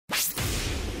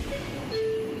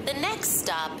next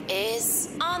stop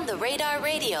is On the Radar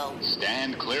Radio.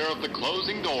 Stand clear of the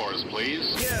closing doors, please.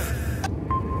 Yeah.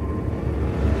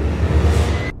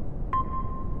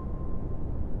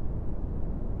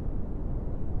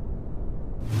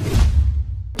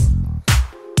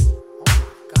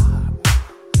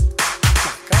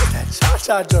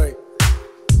 Cha-cha joint.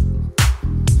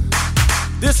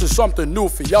 This is something new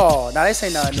for y'all. Now this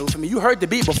ain't nothing new for me. You heard the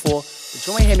beat before, but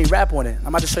you ain't hear me rap on it. I'm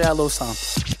about to show y'all a little something.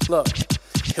 Look,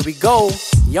 here we go.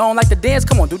 You don't like to dance?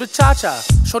 Come on, do the cha-cha.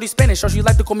 Shorty Spanish, so she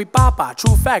like to call me Papa.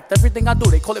 True fact, everything I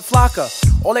do, they call it flaca.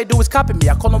 All they do is copy me,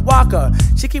 I call them Waka.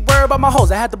 She keep worried about my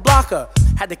hoes, I had to block her.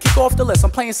 Had to kick off the list,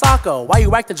 I'm playing soccer. Why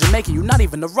you acting Jamaican? You not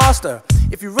even the roster.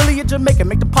 If you really a Jamaican,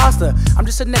 make the pasta. I'm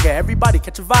just a nigga, everybody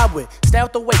catch a vibe with. Stay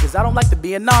out the way, cause I don't like to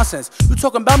be in nonsense. You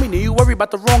talking about me, then you worry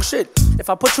about the wrong shit. If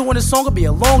I put you in a song, it'll be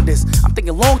a long disc. I'm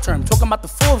thinking long term, talking about the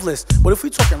Forbes list. But if we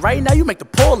talking right now, you make the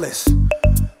poor list.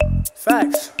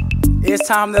 Facts. It's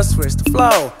time to switch the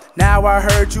flow. Now I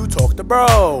heard you talk to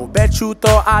bro. Bet you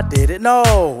thought I didn't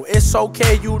know. It's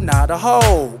okay, you not a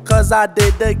hoe, cause I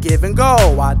did the give and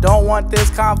go. I don't want this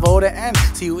convo to end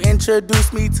till you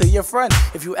introduce me to your friend.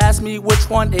 If you ask me which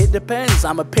one, it depends.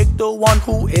 I'ma pick the one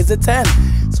who is a 10.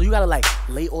 So you gotta like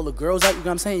lay all the girls out, you know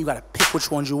what I'm saying? You gotta pick which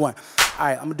ones you want.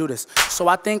 Alright, I'ma do this. So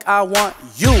I think I want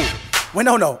you. Wait,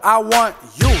 no, I want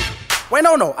you. Wait,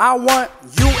 no, I want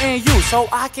you and you. So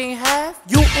I can have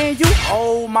you and you.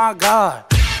 Oh my God,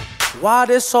 why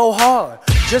this so hard?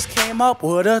 Just came up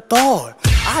with a thought.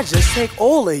 I just take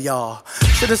all of y'all.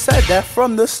 Should've said that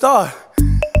from the start.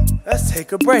 Let's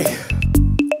take a break.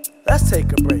 Let's take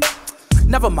a break.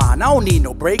 Never mind, I don't need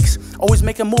no breaks. Always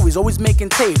making movies, always making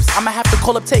tapes. I'ma have to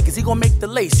call up Tay, cause he gon' make the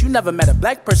lace. You never met a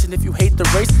black person if you hate the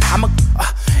race.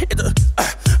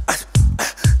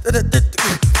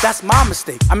 That's my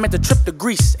mistake. I meant to trip to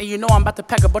Greece. And you know I'm about to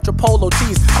pack a bunch of polo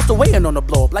tees. I'm still waiting on the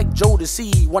blow up like Joe to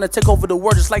see. Wanna take over the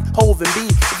world just like Hov and B.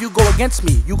 If you go against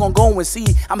me, you gon' go and see.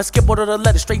 I'ma skip all of the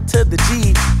letters straight to the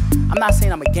G. I'm not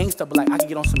saying I'm a gangster, but like I can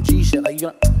get on some G shit. Like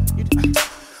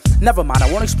never mind,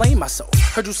 I won't explain myself.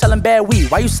 Heard you selling bad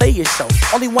weed, why you say yourself?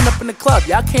 Only one up in the club,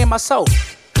 yeah, I came myself.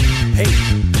 Hey,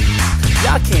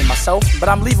 yeah, I came myself, but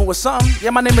I'm leaving with something.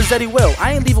 Yeah, my name is Zeddywill,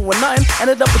 I ain't leaving with nothing.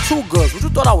 Ended up with 2 girls, what you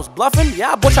thought I was bluffing?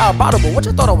 Yeah, I bought y'all a bottle, but what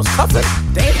you thought I was cuffing?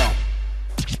 Damn.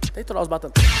 They thought I was about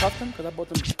to cuff them, cause I bought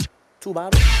them 2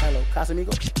 bottles. Hello,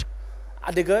 Casamigos.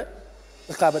 I did good,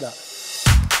 let's clap it up.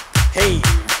 Hey,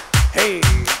 hey,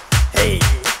 hey.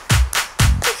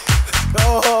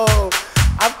 Oh,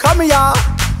 I'm coming, y'all.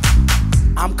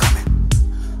 I'm coming.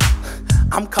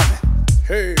 I'm coming.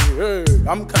 Hey, hey,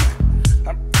 I'm coming.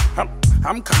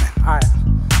 I'm coming. All right,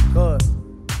 good.